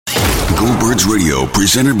Go Birds Radio,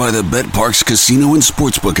 presented by the Bet Parks Casino and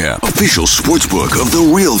Sportsbook app. Official sportsbook of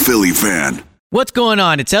the real Philly fan. What's going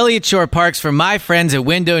on? It's Elliott Shore-Parks from my friends at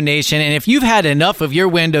Window Nation, and if you've had enough of your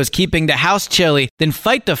windows keeping the house chilly, then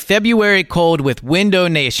fight the February cold with Window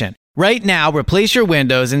Nation. Right now, replace your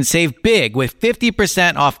windows and save big with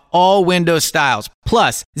 50% off all window styles,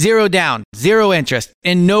 plus 0 down, 0 interest,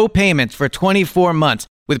 and no payments for 24 months.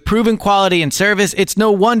 With proven quality and service, it's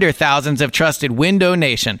no wonder thousands have trusted Window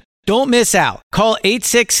Nation. Don't miss out. Call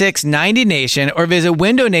 866-90-NATION or visit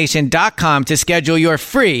windownation.com to schedule your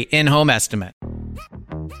free in-home estimate.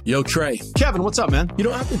 Yo, Trey. Kevin, what's up, man? You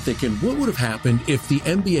know, I've been thinking, what would have happened if the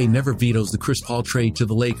NBA never vetoes the Chris Paul trade to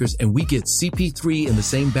the Lakers and we get CP3 in the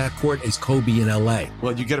same backcourt as Kobe in LA?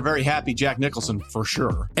 Well, you get a very happy Jack Nicholson for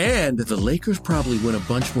sure. And the Lakers probably win a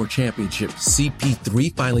bunch more championships.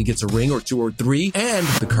 CP3 finally gets a ring or 2 or 3, and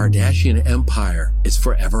the Kardashian empire is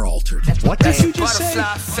forever altered. What did you just say?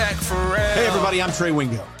 Hey, everybody, I'm Trey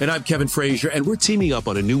Wingo. And I'm Kevin Frazier, and we're teaming up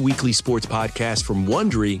on a new weekly sports podcast from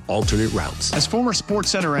Wondery, Alternate Routes. As former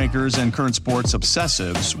Sports Center anchors and current sports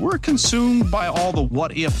obsessives, we're consumed by all the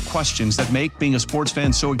what-if questions that make being a sports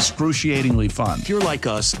fan so excruciatingly fun. If you're like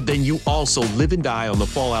us, then you also live and die on the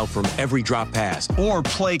fallout from every drop pass. Or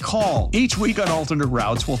play call. Each week on Alternate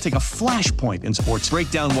Routes, we'll take a flashpoint in sports,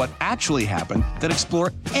 break down what actually happened, then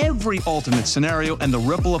explore every alternate scenario and the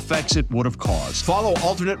ripple effects it would have caused. Follow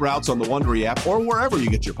Alternate Routes on the Wondery app or wherever you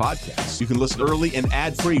get your podcasts. You can listen early and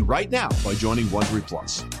ad-free right now by joining Wondery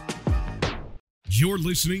Plus. You're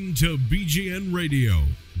listening to BGN Radio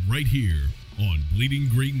right here on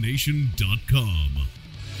BleedingGreenNation.com.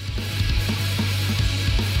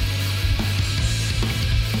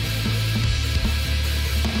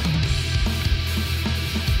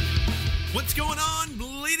 What's going on,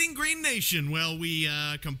 Bleeding Green Nation? Well, we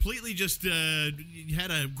completely just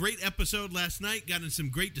had a great episode last night, got in some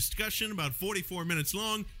great discussion, about 44 minutes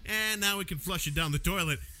long, and now we can flush it down the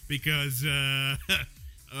toilet because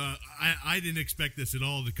I didn't expect this at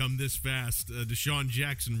all to come this fast. Deshaun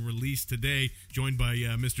Jackson released today, joined by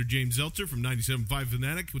Mr. James Zeltzer from 97.5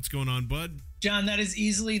 Fanatic. What's going on, bud? John, that is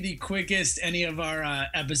easily the quickest any of our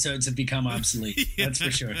episodes have become obsolete. Yeah. That's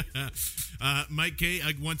for sure. Mike K,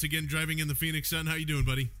 once again driving in the Phoenix Sun. How you doing,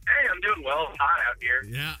 buddy? Hey, I'm doing well. It's hot out here.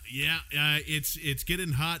 Yeah. It's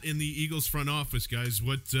getting hot in the Eagles front office, guys.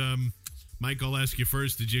 What, Mike, I'll ask you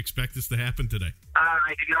first. Did you expect this to happen today?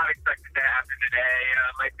 I did not expect it to happen today.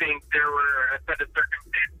 I think there were a set of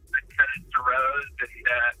circumstances that kind of arose, and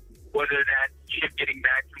whether that's Chip getting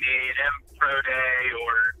back from the A&M Pro Day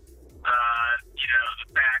or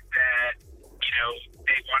the fact that,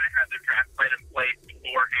 they want to have their draft plan in place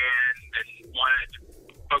beforehand and wanted to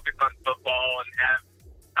focus on football and have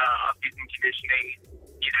off-season conditioning,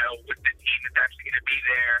 with the team that's actually going to be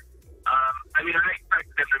there. I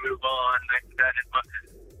expected them to move on. I said that as much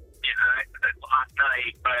as, I said that last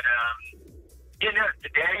night, but,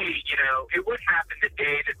 today, it would happen the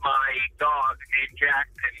day that my dog named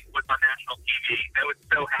Jackson was on national TV. I was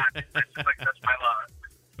so happy. That's just that's my love.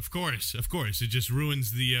 Of course. It just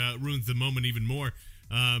ruins the moment even more.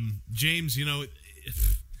 James,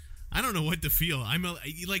 I don't know what to feel. I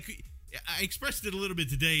expressed it a little bit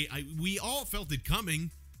today. We all felt it coming.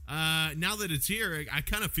 Now that it's here, I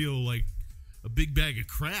kind of feel like a big bag of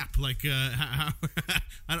crap. Like, how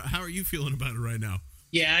are you feeling about it right now?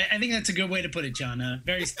 Yeah, I think that's a good way to put it, John.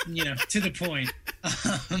 Very, to the point.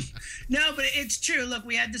 No, but it's true. Look,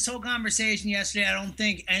 we had this whole conversation yesterday. I don't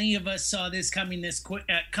think any of us saw this coming this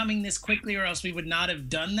quickly, or else we would not have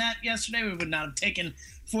done that yesterday. We would not have taken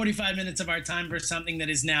 45 minutes of our time for something that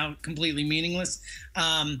is now completely meaningless.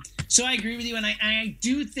 So I agree with you, and I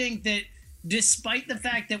do think that despite the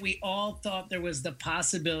fact that we all thought there was the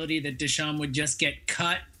possibility that Deshaun would just get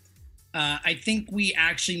cut, I think we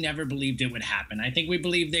actually never believed it would happen. I think we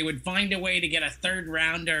believed they would find a way to get a third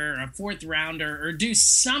rounder or a fourth rounder or do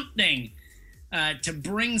something to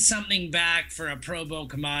bring something back for a Pro Bowl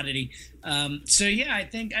commodity. I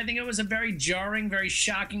think it was a very jarring, very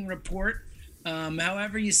shocking report.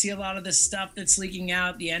 However, you see a lot of the stuff that's leaking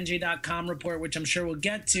out, the NJ.com report, which I'm sure we'll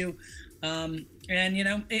get to.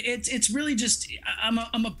 It's really just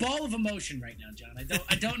I'm a ball of emotion right now, John.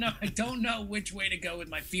 I don't know which way to go with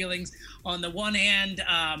my feelings. On the one hand,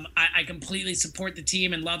 I completely support the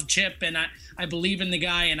team and love Chip, and I believe in the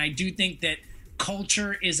guy, and I do think that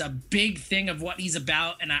culture is a big thing of what he's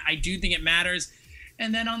about, and I do think it matters.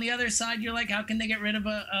 And then on the other side, you're like, how can they get rid of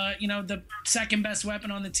the second best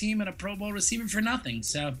weapon on the team and a Pro Bowl receiver for nothing?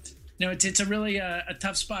 So. No, it's a really a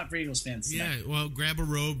tough spot for Eagles fans tonight. Yeah, well, grab a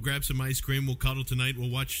robe, grab some ice cream. We'll cuddle tonight. We'll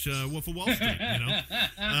watch Wolf of Wall Street,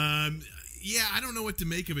 I don't know what to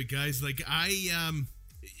make of it, guys. Like,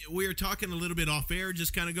 we were talking a little bit off air,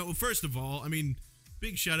 just kind of go, well, first of all, I mean,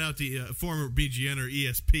 big shout out to former BGN or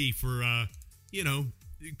ESP for,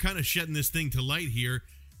 kind of shedding this thing to light here.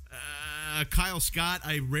 Kyle Scott,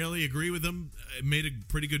 I rarely agree with him. Made a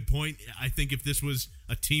pretty good point. I think if this was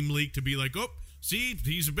a team leak to be like, oh, see,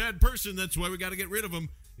 he's a bad person, that's why we got to get rid of him,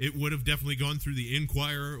 it would have definitely gone through the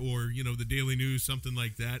Inquirer or, the Daily News, something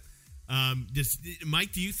like that.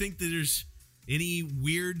 Mike, do you think that there's any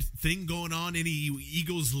weird thing going on, any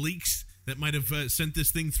Eagles leaks that might have sent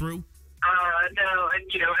this thing through? No, and,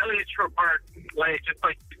 Elliot Shore-Parks, just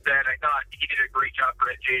like you said, I thought he did a great job for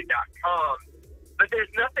NJ.com, but there's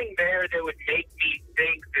nothing there that would make me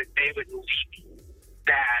think that they would leak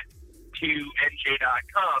that to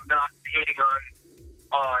NJ.com, not hating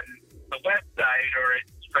on the website or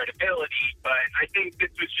its credibility, but I think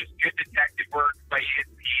this was just good detective work by ESP,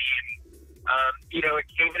 and, it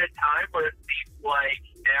came at a time where it seems like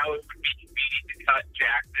now it would be convenient to cut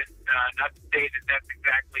Jackson. Not to say that that's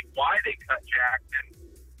exactly why they cut Jackson,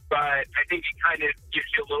 but I think it kind of gives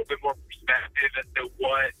you a little bit more perspective as to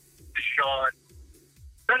what Deshaun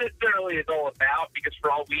not necessarily is all about, because for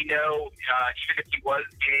all we know, even if he was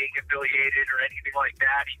gang affiliated or anything like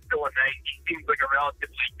that, he seems like a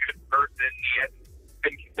relatively good person. He hasn't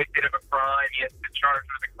been convicted of a crime. He hasn't been charged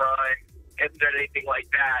with a crime. He hasn't done anything like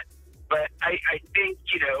that. But I think,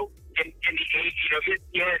 in the age,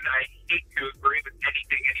 ESPN, I hate to agree with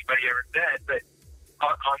anything anybody ever said, but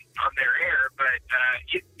on their air, but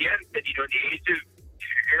ESPN said, in the age of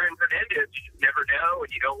Aaron Hernandez, you just never know,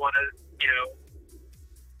 and you don't want to,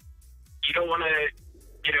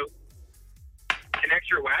 connect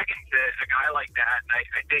your wagon to a guy like that. And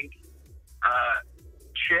I think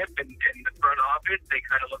Chip and the front office, they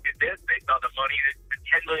kind of look at this. They saw the money, the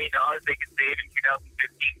 $10 million they could save in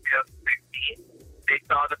 2015, 2016. They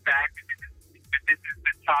saw the fact that this is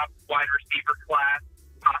the top wide receiver class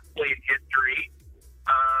possibly in history.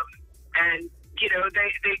 And,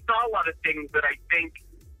 they saw a lot of things that I think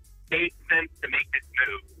made sense to make this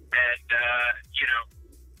move. And,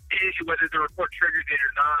 whether the report triggered it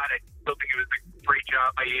or not, I still think it was a great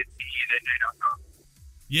job by ESPN and NJ.com.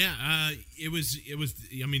 Yeah, it was.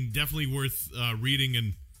 I mean, definitely worth reading,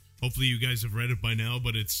 and hopefully you guys have read it by now.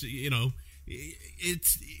 But it's, it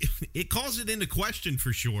calls it into question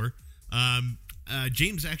for sure.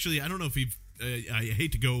 James, actually, I don't know if I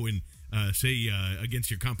hate to go and say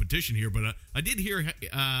against your competition here, but I did hear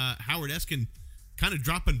Howard Eskin kind of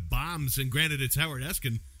dropping bombs, and granted, it's Howard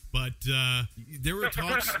Eskin. But there were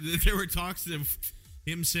talks of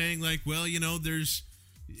him saying, like, well, he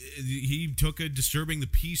took a disturbing the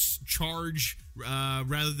peace charge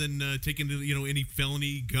rather than taking any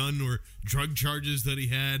felony gun or drug charges that he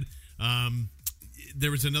had.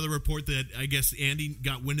 There was another report that I guess Andy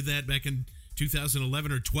got wind of that back in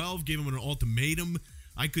 2011 or 12, gave him an ultimatum.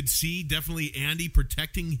 I could see definitely Andy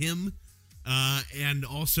protecting him and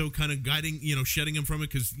also kind of guiding, shedding him from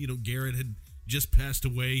it, because Garrett had just passed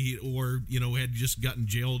away or had just gotten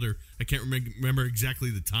jailed, or I can't remember exactly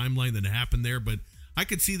the timeline that happened there, but I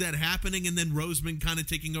could see that happening. And then Roseman kind of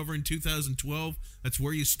taking over in 2012. That's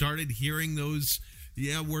where you started hearing those,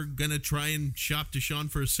 we're going to try and shop Deshaun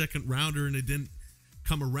for a second rounder, and it didn't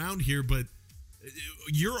come around here. But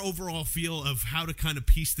your overall feel of how to kind of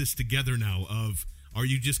piece this together now, of are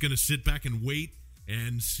you just going to sit back and wait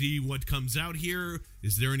and see what comes out here?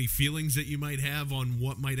 Is there any feelings that you might have on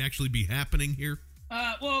what might actually be happening here?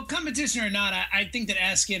 Well, competition or not, I think that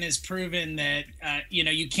Eskin has proven that,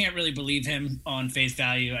 you can't really believe him on face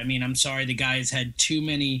value. I mean, I'm sorry, the guy's had too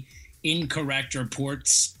many incorrect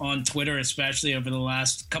reports on Twitter, especially over the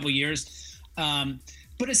last couple years.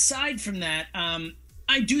 But aside from that,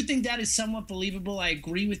 I do think that is somewhat believable. I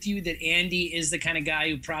agree with you that Andy is the kind of guy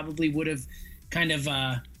who probably would have kind of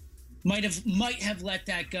might have let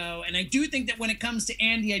that go. And I do think that when it comes to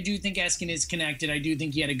Andy, I do think Eskin is connected. I do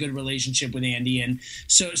think he had a good relationship with Andy, and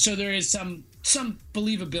so there is some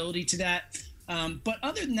believability to that. But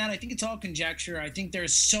other than that, I think it's all conjecture. I think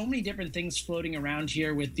there's so many different things floating around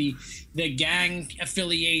here with the gang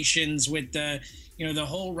affiliations, with the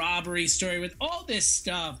whole robbery story, with all this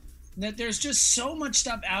stuff, that there's just so much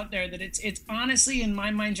stuff out there that it's honestly, in my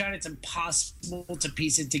mind, John, it's impossible to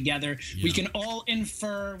piece it together. Yeah. We can all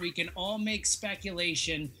infer, we can all make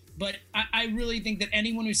speculation, but I really think that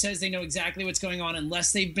anyone who says they know exactly what's going on,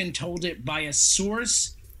 unless they've been told it by a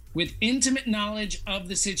source with intimate knowledge of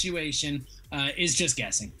the situation, is just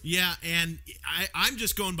guessing. Yeah, and I'm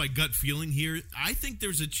just going by gut feeling here. I think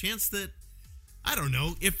there's a chance that, I don't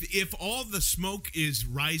know, if all the smoke is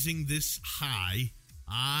rising this high,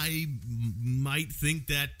 I might think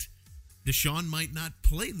that Deshaun might not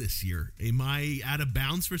play this year. Am I out of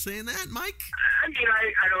bounds for saying that, Mike? I mean,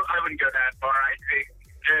 I wouldn't go that far. I think,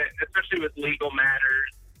 especially with legal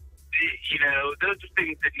matters, those are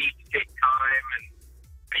things that need to take time, and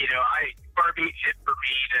far be it for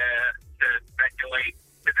me to speculate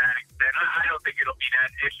to that extent. I don't think it'll be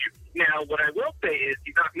that issue. Now, what I will say is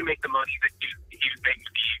he's not going to make the money that he was making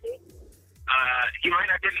with the Eagles. He might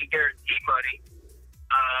not get any guaranteed money.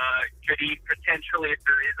 Could he potentially, if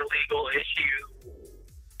there is a legal issue,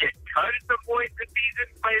 get cut at some point this season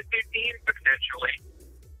by his new team? Potentially.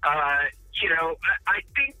 I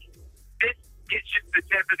think this is just the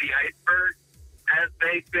tip of the iceberg, as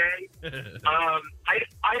they say. I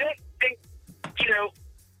don't think,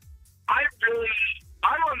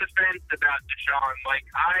 I'm on the fence about Deshaun. Like,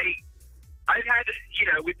 I've had,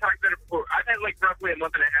 we talked about it before, I've had like roughly a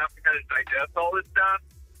month and a half to kind of digest all this stuff.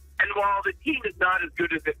 And while the team is not as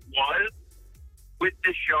good as it was with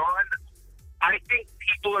Deshaun, I think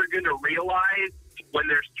people are going to realize when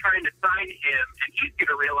they're trying to sign him, and he's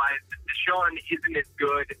going to realize that Deshaun isn't as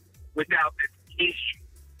good without this team.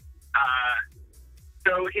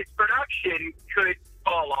 So his production could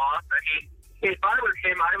fall off. I mean, if I were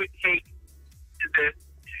him, I would take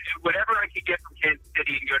whatever I could get from Kansas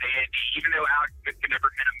City and go to Andy, even though Alex Smith can never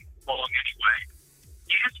hit him long anyway.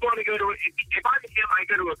 You just want to go to, if I'm him, I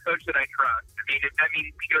go to a coach that I trust. I mean, if that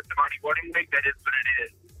means he goes to Marty Waddington, that is what it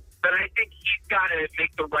is. But I think he's got to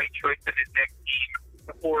make the right choice in his next team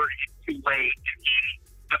before it's too late and he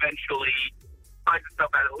eventually finds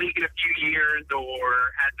himself out of the league in a few years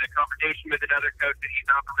or has a conversation with another coach that he's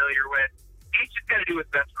not familiar with. He's just got to do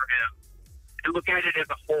what's best for him and look at it as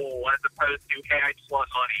a whole as opposed to, hey, I just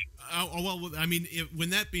want money. Well, I mean,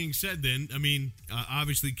 when that being said, then, I mean,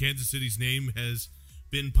 obviously Kansas City's name has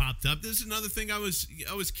been popped up. This is another thing I was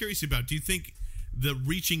curious about. Do you think the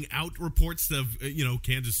reaching out reports of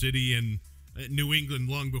Kansas City and New England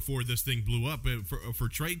long before this thing blew up for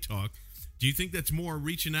trade talk, do you think that's more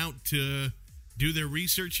reaching out to do their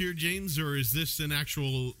research here, James, or is this an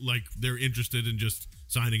actual, like, they're interested in just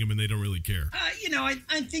signing him and they don't really care?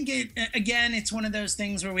 I think it's one of those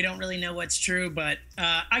things where we don't really know what's true, but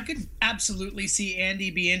I could absolutely see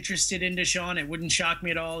Andy be interested in Deshaun. It wouldn't shock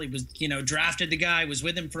me at all. He was, drafted the guy, was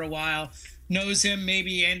with him for a while, knows him.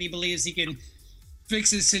 Maybe Andy believes he can fix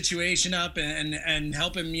his situation up and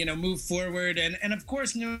help him, move forward. And of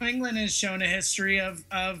course, New England has shown a history of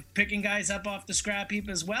picking guys up off the scrap heap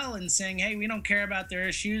as well and saying, hey, we don't care about their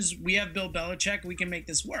issues. We have Bill Belichick. We can make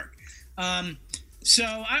this work. So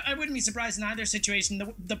I wouldn't be surprised in either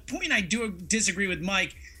situation. The point I do disagree with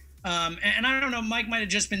Mike, and I don't know, Mike might have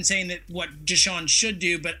just been saying that what Deshaun should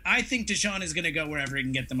do, but I think Deshaun is going to go wherever he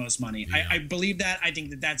can get the most money. Yeah. I believe that. I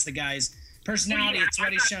think that's the guy's personality. It's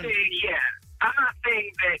what he's shown. I'm not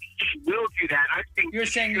saying that he will do that. I think you're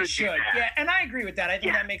saying he should. Yeah, and I agree with that. I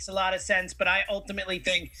think that makes a lot of sense. But I ultimately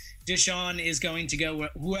think Deshaun is going to go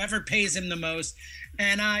whoever pays him the most.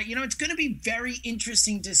 And, it's going to be very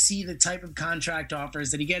interesting to see the type of contract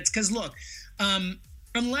offers that he gets. Because, look,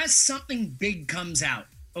 unless something big comes out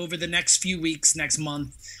over the next few weeks, next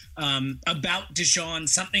month, about Deshaun,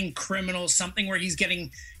 something criminal, something where he's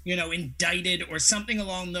getting, indicted or something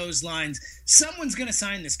along those lines, someone's going to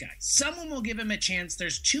sign this guy. Someone will give him a chance.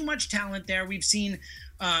 There's too much talent there. We've seen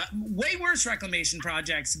way worse reclamation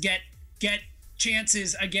projects get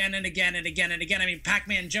chances again and again and again and again. I mean,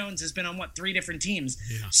 Pac-Man Jones has been on 3 different teams.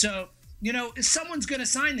 Yeah. So, someone's going to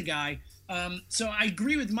sign the guy. So I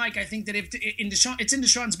agree with Mike. I think that it's in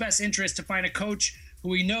Deshaun's best interest to find a coach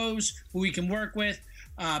who he knows, who he can work with.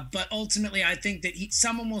 But ultimately, I think that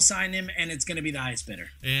someone will sign him, and it's going to be the highest bidder.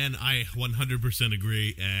 And I 100%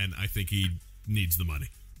 agree, and I think he needs the money.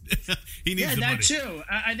 He needs the money. Yeah, that too.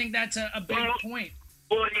 I think that's a big point.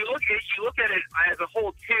 Well, and you look at it as a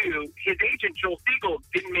whole, too. His agent, Joel Siegel,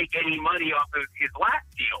 didn't make any money off of his last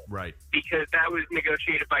deal. Right. Because that was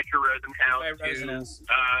negotiated by Drew Rosenhaus.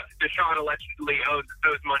 Deshaun allegedly owes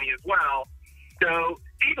money as well. So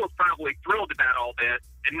Siegel's probably thrilled about all this.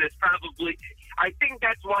 And this probably, I think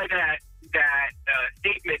that's why that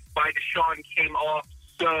statement by Deshaun came off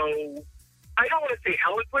so, I don't want to say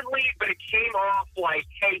eloquently, but it came off like,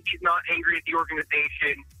 hey, he's not angry at the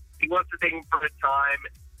organization. He wants to take him for his time,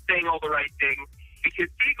 saying all the right things. Because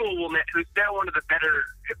Siegel who's now one of the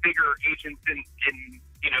bigger agents in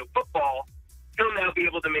football, he'll now be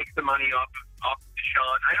able to make some money off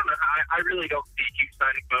Deshaun. I don't know. I really don't see a huge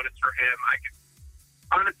signing bonus for him.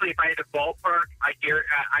 Honestly, if I had a ballpark, I'd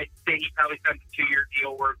say he probably signed a 2-year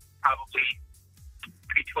deal worth probably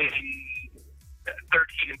between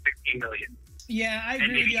 13 and 16 million. Yeah, I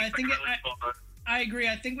agree with you. I agree.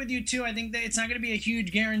 I think with you too. I think that it's not going to be a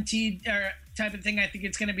huge guaranteed type of thing. I think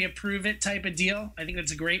it's going to be a prove it type of deal. I think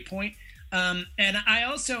that's a great point. And I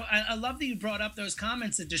love that you brought up those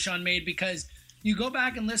comments that Deshaun made, because you go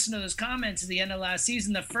back and listen to those comments at the end of last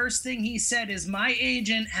season. The first thing he said is, "My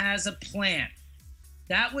agent has a plan."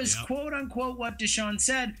 That was quote unquote what Deshaun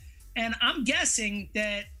said. And I'm guessing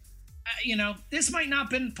that, this might not have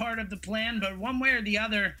been part of the plan, but one way or the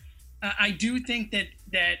other, I do think that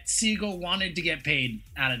Siegel wanted to get paid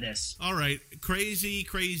out of this. All right. Crazy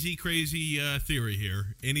theory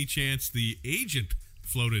here. Any chance the agent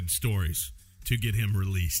floated stories to get him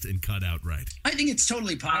released and cut outright? I think it's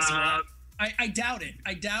totally possible. I doubt it,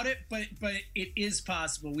 but it is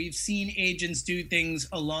possible. We've seen agents do things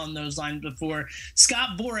along those lines before.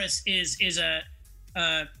 Scott Boras is a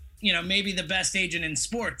maybe the best agent in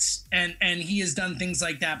sports, and he has done things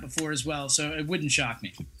like that before as well. So it wouldn't shock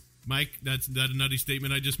me. Mike, that a nutty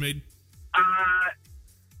statement I just made?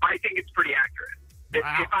 I think it's pretty accurate.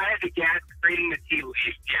 If I had to guess, reading the tea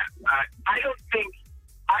leaves, I don't think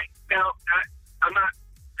I'm not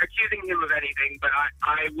accusing him of anything, but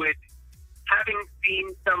I would, having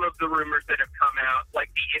seen some of the rumors that have come out,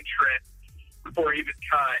 like the interest before he was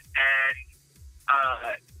cut, and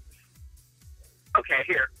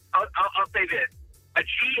here I'll say this: a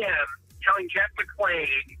GM telling Jeff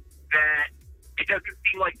McClain that it doesn't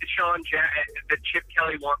seem like that Chip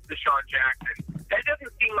Kelly wants Deshaun Jackson. That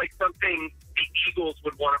doesn't seem like something the Eagles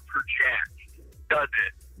would want to project, does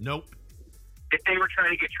it? Nope. If they were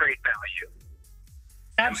trying to get trade value.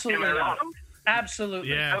 Absolutely Am I not. wrong? Absolutely.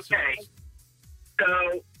 Yeah. Okay.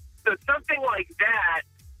 So something like that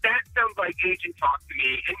sounds like agent talk to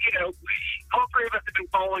me. And, all three of us have been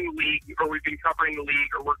following the league, or we've been covering the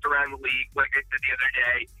league, or worked around the league, like I said the other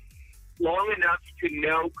day, long enough to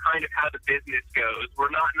know kind of how the business goes.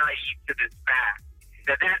 We're not naive to this fact.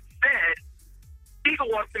 Now, that said,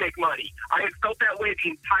 Siegel wants to make money. I have felt that way the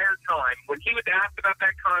entire time. When he was asked about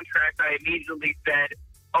that contract, I immediately said,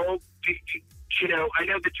 I know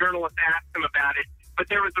the journalist asked him about it, but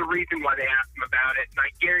there was a reason why they asked him about it. And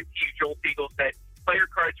I guarantee you, Joel Siegel said, "Play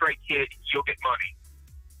your cards right, kid. You'll get money."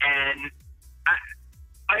 And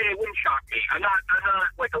it wouldn't shock me. I'm not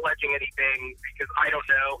like alleging anything, because I don't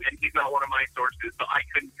know, and he's not one of my sources, so I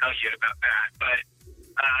couldn't tell you about that. But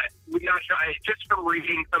would not shock. Just from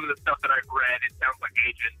reading some of the stuff that I've read, it sounds like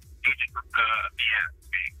agent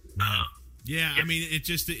BS. Yeah, I mean,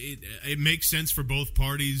 it makes sense for both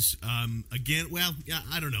parties. Again,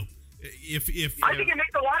 I don't know. If I think it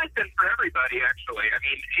makes a lot of sense for everybody, actually. I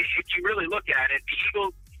mean, if you really look at it, the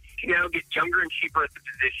Eagles, get younger and cheaper at the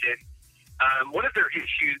position. One of their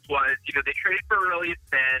issues was, they traded for Aurelius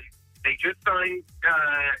Ben. They just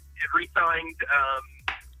re-signed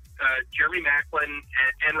Jeremy Maclin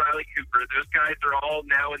and Riley Cooper. Those guys are all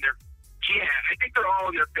now in their I think they're all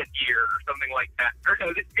in their fifth year or something like that. Or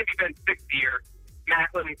no, this could be Ben's sixth year.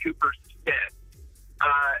 Maclin and Cooper's fifth.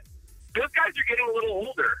 Those guys are getting a little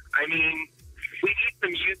older. I mean, we need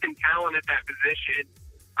some youth and talent at that position.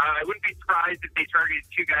 I wouldn't be surprised if they targeted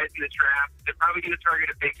two guys in the draft. They're probably going to target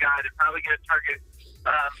a big guy. They're probably going to target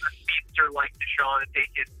a speedster like Deshaun to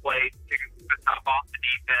take his place to top off the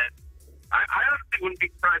defense. I honestly wouldn't be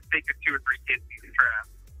surprised if they took 2 or 3 kids in the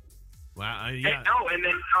draft. Wow, yeah. And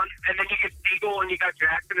then you get Siegel and you got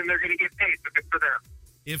Jackson, and they're going to get paid. So good for them.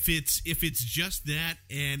 If it's just that,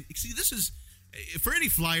 and see, this is for any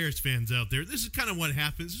Flyers fans out there. This is kind of what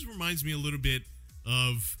happens. This reminds me a little bit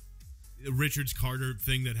of the Richards Carter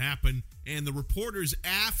thing that happened, and the reporters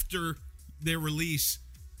after their release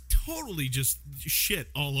totally just shit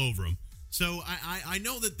all over them. So I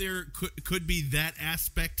know that there could be that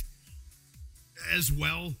aspect as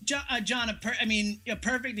well. John, a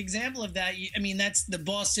perfect example of that. I mean, that's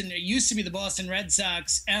it used to be the Boston Red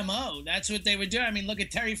Sox MO. That's what they would do. I mean, look at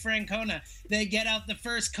Terry Francona. They get out the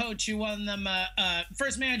first coach who won them,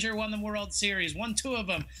 first manager who won the World Series, won 2 of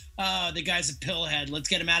them. The guy's a pillhead. Let's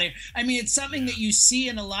get him out of here. I mean, it's something that you see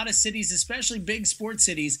in a lot of cities, especially big sports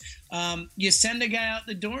cities. You send a guy out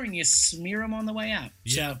the door and you smear him on the way out.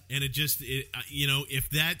 Yeah, so. And if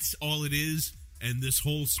that's all it is, and this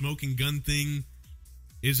whole smoking gun thing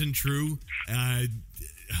isn't true, I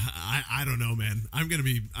don't know, man. I'm gonna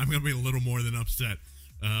be a little more than upset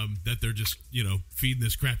that they're just feeding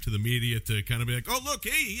this crap to the media to kind of be like, oh look,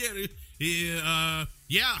 hey,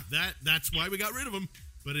 that's why we got rid of him.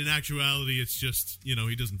 But in actuality, it's just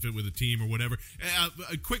he doesn't fit with the team or whatever.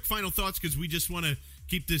 Quick final thoughts, because we just want to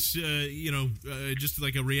keep this just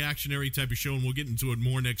like a reactionary type of show, and we'll get into it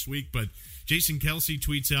more next week. But Jason Kelce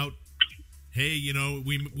tweets out, hey,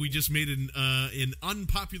 we just made an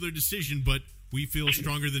unpopular decision, but we feel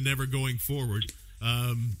stronger than ever going forward.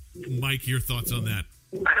 Mike, your thoughts on that?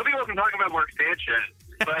 I hope he wasn't talking about Mark Sanchez,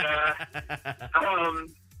 but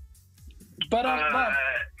I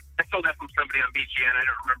stole that from somebody on BGN. I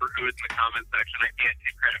don't remember who was in the comments section. I can't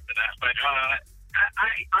take credit for that. But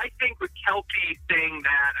I think with Kelsey saying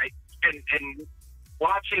that, and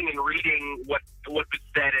watching and reading what was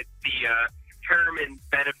said at the Herman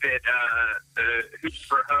benefit, the Hoops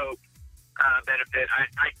for Hope benefit,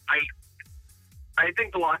 I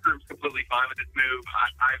think the locker room's completely fine with this move.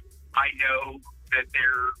 I know that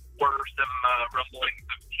there were some rumblings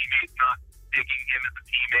of teammates not digging him as a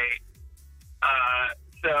teammate.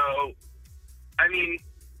 So, I mean,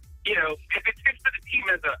 you know, if it's good for the team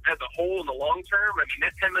as a whole in the long term, I mean,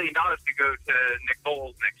 that $10 million could go to Nick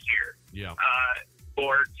Foles next year. Yeah.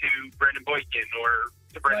 Or to Brendan Boykin or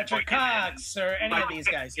to Brendan Fletcher Boykin. Cox or any of these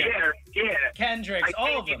guys. Yeah. Kendricks,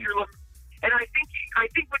 all of them. And I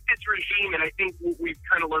think with this regime, and I think what we've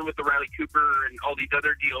kind of learned with the Riley Cooper and all these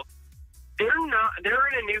other deals, they're in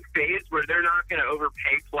a new phase where they're not going to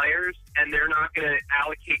overpay players and they're not going to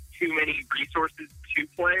allocate too many resources to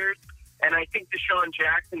players. And I think Deshaun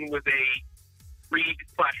Jackson was a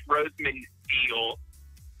Reed/Roseman deal,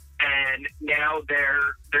 and now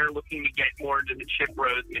they're looking to get more into the Chip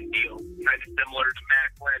Roseman deal, kind of similar to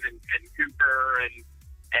Macklin and Cooper and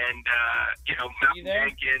Malcolm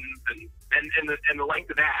Jenkins and the length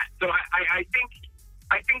of that. So I think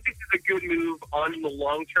this is a good move on the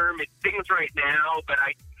long term. It stings right now, but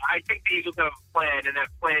I think the Eagles have a plan, and that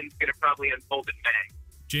plan is going to probably unfold in May.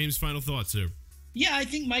 James, final thoughts there. Yeah, I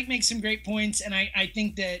think Mike makes some great points, and I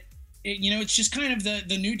think that it's just kind of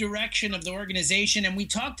the new direction of the organization, and we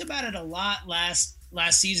talked about it a lot last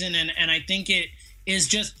season, and I think it is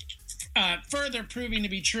just further proving to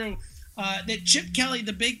be true. That Chip Kelly,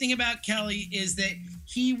 the big thing about Kelly is that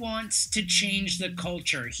he wants to change the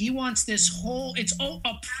culture. He wants it's all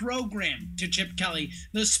a program to Chip Kelly.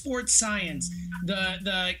 The sports science,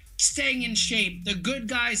 the staying in shape, the good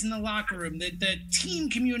guys in the locker room, the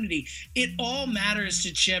team community. It all matters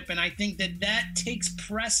to Chip, and I think that takes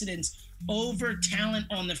precedence over talent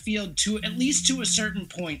on the field, to at least to a certain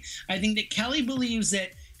point. I think that Kelly believes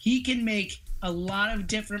that he can make a lot of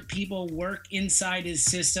different people work inside his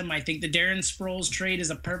system. I think the Darren Sproles trade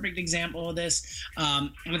is a perfect example of this.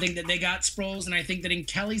 I think that they got Sproles, and I think that in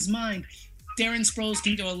Kelly's mind, Darren Sproles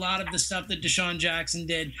can do a lot of the stuff that Deshaun Jackson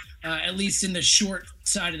did, at least in the short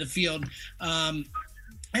side of the field. And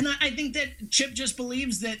I think that Chip just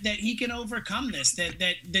believes that he can overcome this,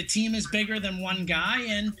 that the team is bigger than one guy,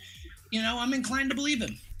 and I'm inclined to believe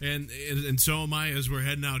him. And so am I, as we're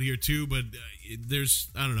heading out here too. But I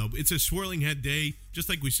don't know. It's a swirling head day. Just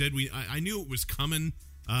like we said, I knew it was coming.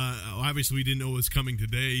 Obviously, we didn't know it was coming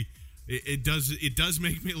today. It does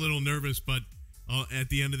make me a little nervous, but at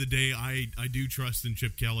the end of the day, I do trust in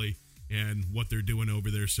Chip Kelly and what they're doing over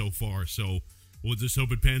there so far. So we'll just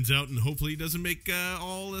hope it pans out, and hopefully it doesn't make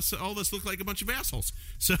all this look like a bunch of assholes.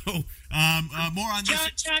 So more on this.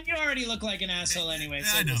 John, you already look like an asshole anyway.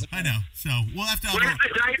 So I know. So we'll have to. Where's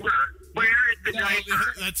the diaper? Where is the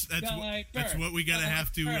diaper? That's what we gotta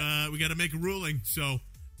have to. We gotta make a ruling. So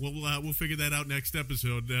we'll figure that out next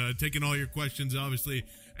episode. Taking all your questions, obviously,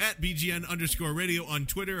 at BGN_radio on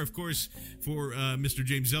Twitter. Of course, for Mr.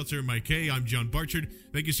 James Zeltzer, Mike K, I'm John Barchard.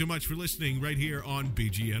 Thank you so much for listening right here on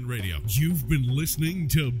BGN Radio. You've been listening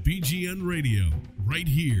to BGN Radio right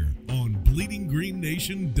here on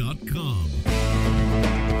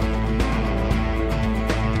BleedingGreenNation.com.